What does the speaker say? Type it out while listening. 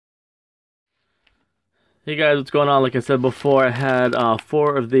Hey guys, what's going on? Like I said before, I had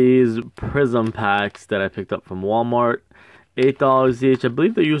four of these Prizm packs that I picked up from Walmart. $8 each. I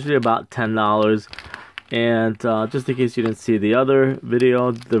believe they're usually about $10. And just in case you didn't see the other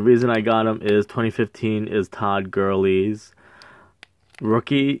video, the reason I got them is 2015 is Todd Gurley's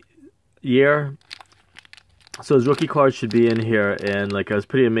rookie year. So his rookie card should be in here. And like I was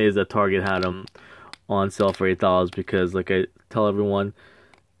pretty amazed that Target had them on sale for $8 because like I tell everyone,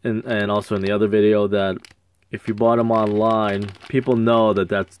 and also in the other video, that if you bought them online, people know that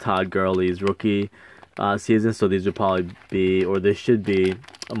that's Todd Gurley's rookie season, so these would probably be, or they should be,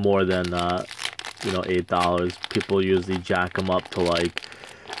 more than $8. People usually jack them up to like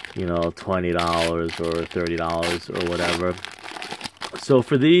 $20 or $30 or whatever. So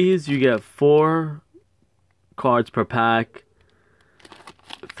for these, you get 4 cards per pack,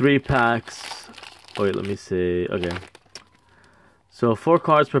 3 packs. Oh wait, let me see. Okay. So 4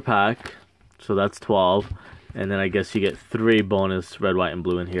 cards per pack, so that's 12, and then I guess you get 3 bonus red, white, and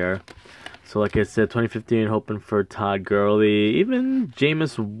blue in here. So like I said, 2015, hoping for Todd Gurley. Even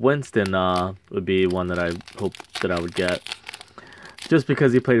Jameis Winston would be one that I hope that I would get, just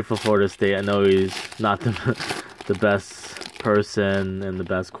because he played for Florida State. I know he's not the best person and the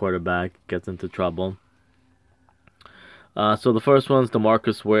best quarterback, gets into trouble. So the first one's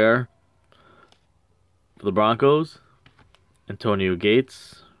DeMarcus Ware for the Broncos. Antonio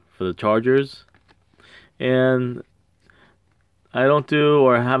Gates for the Chargers. And I don't do,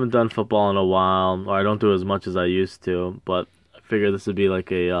 or I haven't done football in a while, or I don't do as much as I used to, but I figure this would be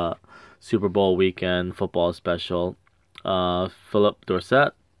like a Super Bowl weekend football special. Philip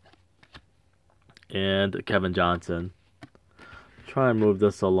Dorsett and Kevin Johnson. Try and move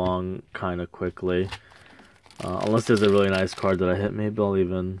this along kind of quickly. Unless there's a really nice card that I hit, maybe I'll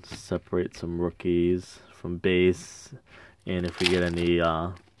even separate some rookies from base. And if we get any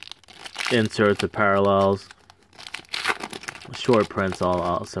inserts or parallels, short prints,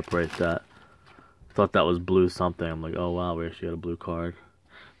 I'll separate that. Thought that was blue something. I'm like, oh wow, we actually got a blue card.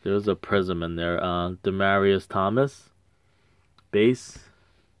 There's a Prizm in there. Demaryius Thomas, base.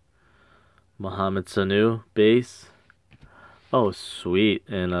 Mohamed Sanu, base. Oh sweet,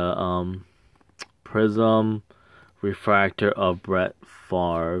 and a Prizm refractor of Brett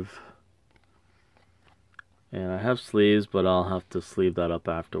Favre. And I have sleeves, but I'll have to sleeve that up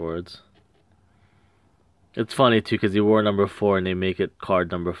afterwards. It's funny, too, because he wore number 4, and they make it card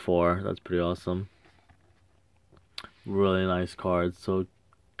number 4. That's pretty awesome. Really nice card. So,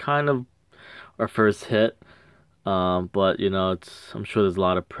 kind of our first hit. But, I'm sure there's a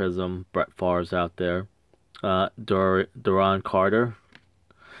lot of Prizm Brett Favre's out there. Duran Carter.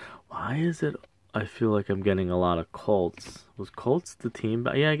 Why is it I feel like I'm getting a lot of Colts? Was Colts the team?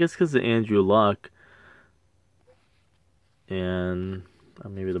 Yeah, I guess because of Andrew Luck. And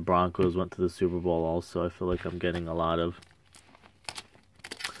maybe the Broncos went to the Super Bowl also. I feel like I'm getting a lot of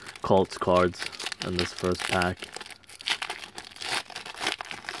Colts cards in this first pack.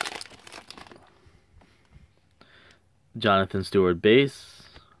 Jonathan Stewart base.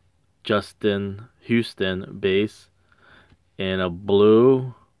 Justin Houston base. And a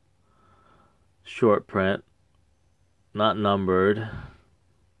blue short print, not numbered,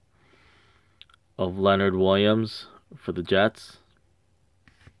 of Leonard Williams for the Jets.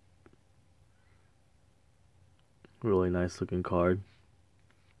 Really nice looking card.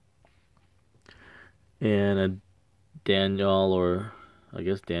 And a Daniel, or I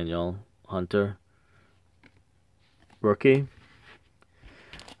guess Daniel Hunter rookie.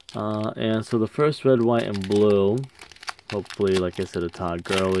 And so the first red, white, and blue, hopefully, like I said, a Todd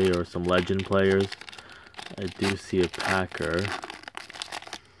Gurley or some legend players. I do see a Packer.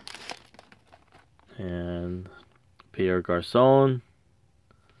 And Pierre Garçon,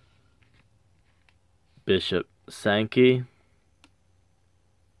 Bishop Sankey,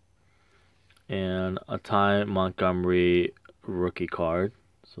 and a Ty Montgomery rookie card.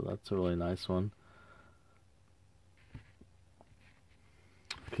 So that's a really nice one.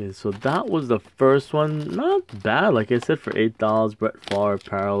 Okay, so that was the first one. Not bad. Like I said, for $8, Brett Favre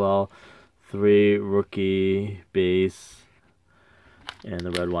parallel, 3 rookie base, and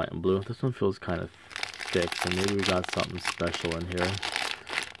the red, white, and blue. This one feels kind of thick, so maybe we got something special in here.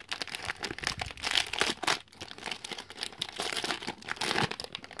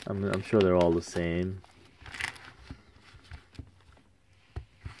 I'm sure they're all the same.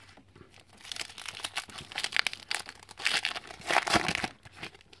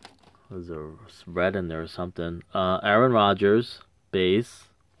 There's a red in there or something. Aaron Rodgers, base.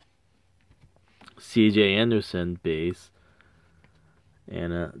 C.J. Anderson, base.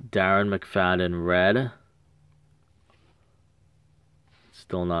 And a Darren McFadden, red.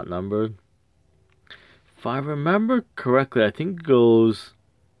 Still not numbered. If I remember correctly, I think it goes,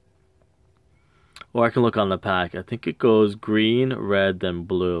 or I can look on the pack. I think it goes green, red, then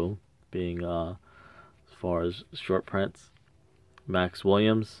blue, being as far as short prints. Max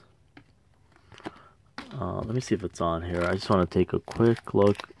Williams. Let me see if it's on here. I just want to take a quick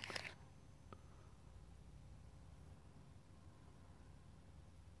look.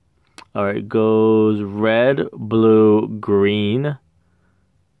 All right, goes red, blue, green.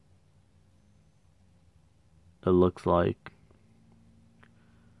 It looks like.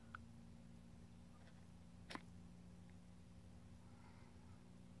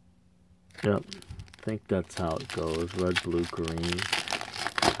 Yep, I think that's how it goes. Red, blue, green.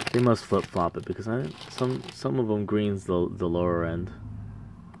 They must flip flop it because some of them green's the lower end.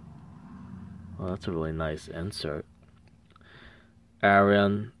 Oh, that's a really nice insert.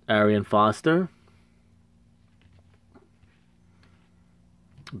 Arian Foster.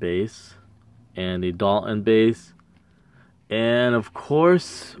 Base. Andy Dalton base. And of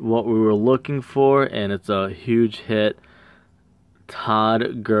course, what we were looking for, and it's a huge hit,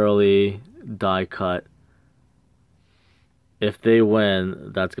 Todd Gurley die cut. If they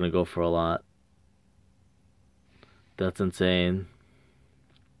win, that's going to go for a lot. That's insane.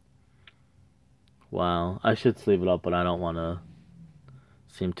 Wow. I should sleeve it up, but I don't want to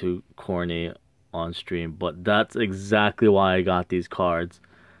seem too corny on stream. But that's exactly why I got these cards.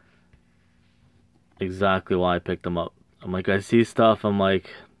 Exactly why I picked them up. I'm like, I see stuff, I'm like,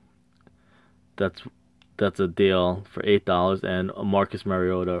 that's a deal for $8 and a Marcus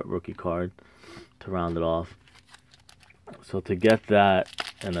Mariota rookie card to round it off. So to get that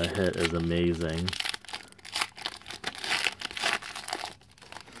in a hit is amazing.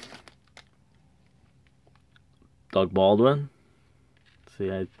 Doug Baldwin.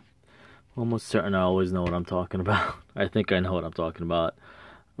 See, I'm almost certain I always know what I'm talking about. I think I know what I'm talking about.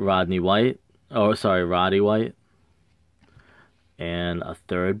 Roddy White. And a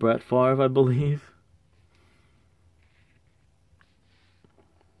third Brett Favre, I believe.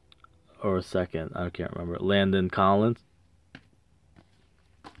 Or a second, I can't remember. Landon Collins.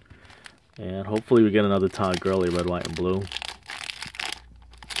 And hopefully we get another Todd Gurley, red, white, and blue.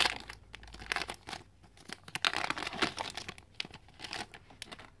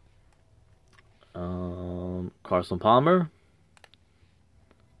 Carson Palmer.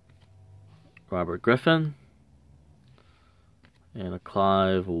 Robert Griffin. And a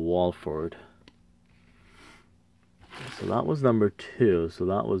Clive Walford. So that was number 2. So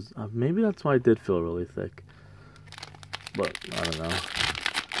that was, maybe that's why it did feel really thick. But, I don't know.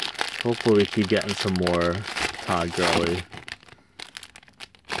 Hopefully we keep getting some more Todd Gurley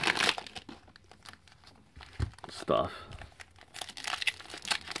stuff.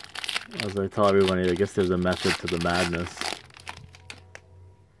 As I tell everybody, I guess there's a method to the madness.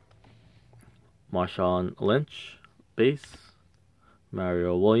 Marshawn Lynch, base.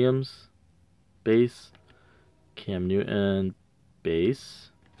 Mario Williams, base. Cam Newton,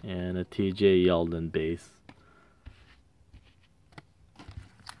 base. And a TJ Yeldon, base.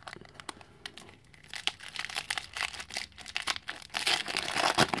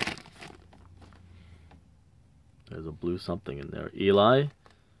 There's a blue something in there. Eli.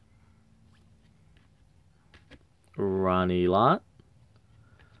 Ronnie Lott.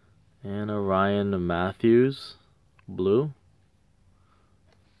 And a Ryan Matthews, blue.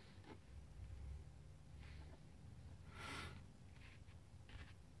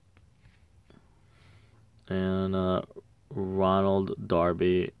 And Ronald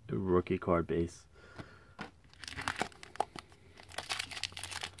Darby, rookie card base.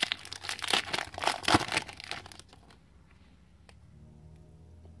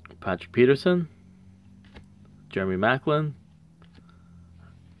 Patrick Peterson, Jeremy Maclin,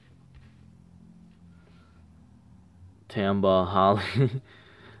 Tamba Holly,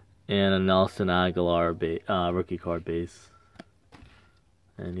 and a Nelson Aguilar rookie card base.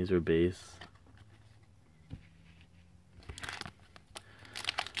 And these are base.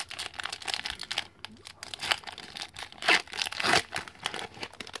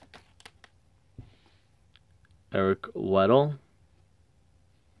 Eric Weddle.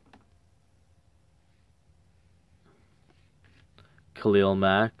 Khalil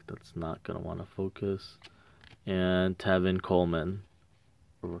Mack, that's not going to want to focus. And Tevin Coleman,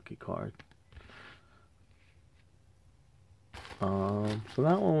 a rookie card. So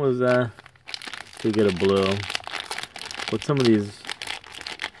that one was to get a blue. But some of these,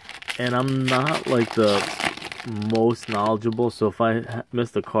 and I'm not like the most knowledgeable, so if I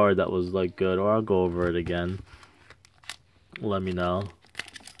missed a card that was like good, or I'll go over it again, let me know.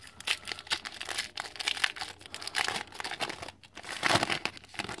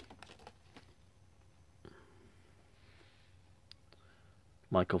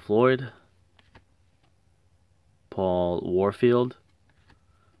 Michael Floyd, Paul Warfield,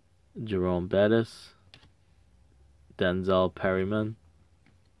 Jerome Bettis, Denzel Perryman,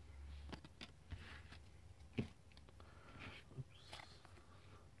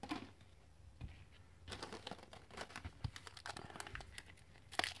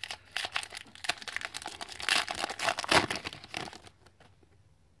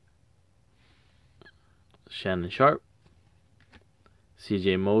 Shannon Sharp,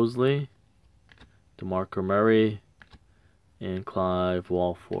 C.J. Mosley, DeMarco Murray, and Clive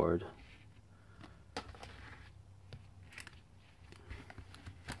Walford.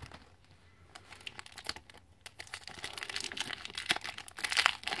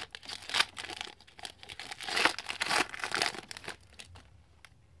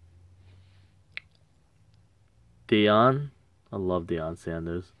 Deion. I love Deion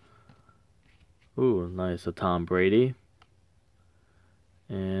Sanders. Ooh, nice. A Tom Brady.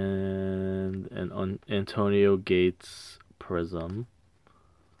 And an Antonio Gates Prizm.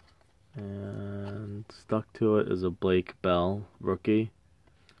 And stuck to it is a Blake Bell rookie.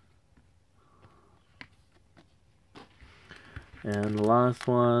 And the last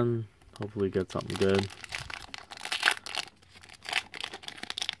one, hopefully get something good.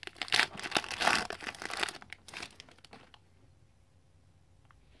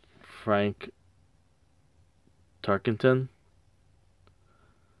 Frank Tarkenton,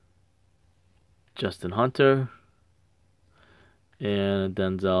 Justin Hunter, and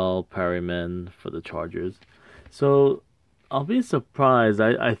Denzel Perryman for the Chargers. So I'll be surprised.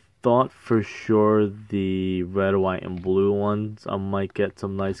 I thought for sure the red, white, and blue ones I might get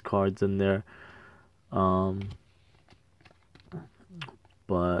some nice cards in there.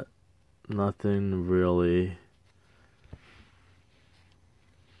 But nothing really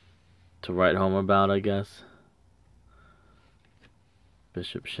to write home about, I guess.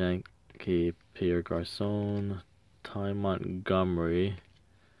 Bishop Shanky, Pierre Garcon, Ty Montgomery,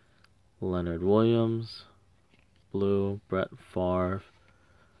 Leonard Williams, blue, Brett Favre,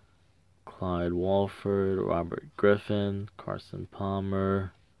 Clyde Walford, Robert Griffin, Carson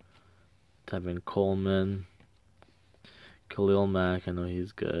Palmer, Tevin Coleman, Khalil Mack, I know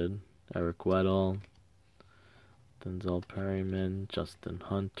he's good, Eric Weddle, Denzel Perryman, Justin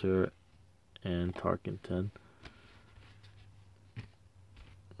Hunter, and Tarkenton.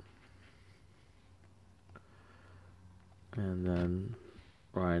 And then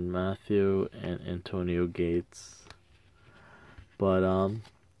Ryan Matthew and Antonio Gates. But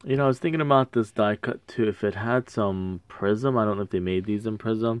you know, I was thinking about this die cut too. If it had some Prizm, I don't know if they made these in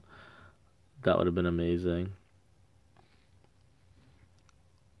Prizm, that would have been amazing.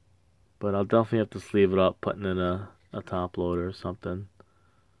 But I'll definitely have to sleeve it up, putting in a top loader or something.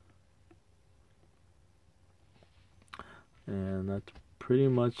 And that's pretty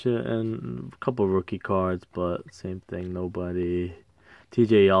much it. And a couple rookie cards, but same thing, nobody.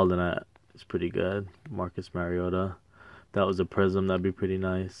 TJ Yeldon is pretty good. Marcus Mariota. That was a Prizm, that'd be pretty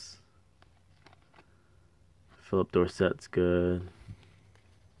nice. Philip Dorsett's good.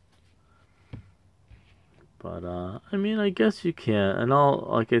 But, I mean, I guess you can. And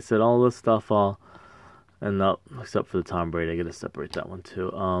like I said, all this stuff I'll end up, except for the Tom Brady, I gotta separate that one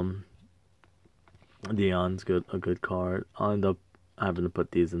too. Deion's a good card. I'll end up having to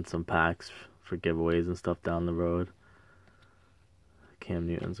put these in some packs for giveaways and stuff down the road. Cam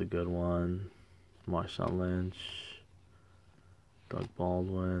Newton's a good one. Marshawn Lynch, Doug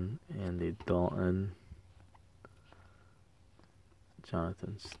Baldwin, Andy Dalton,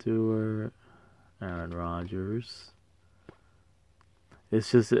 Jonathan Stewart, Aaron Rodgers.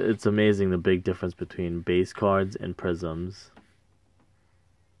 It's amazing the big difference between base cards and Prizms.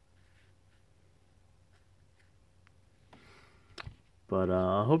 But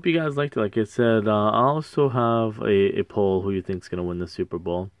I hope you guys liked it. Like I said, I also have a poll who you think's going to win the Super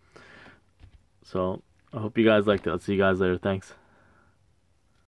Bowl. So I hope you guys liked it. I'll see you guys later. Thanks.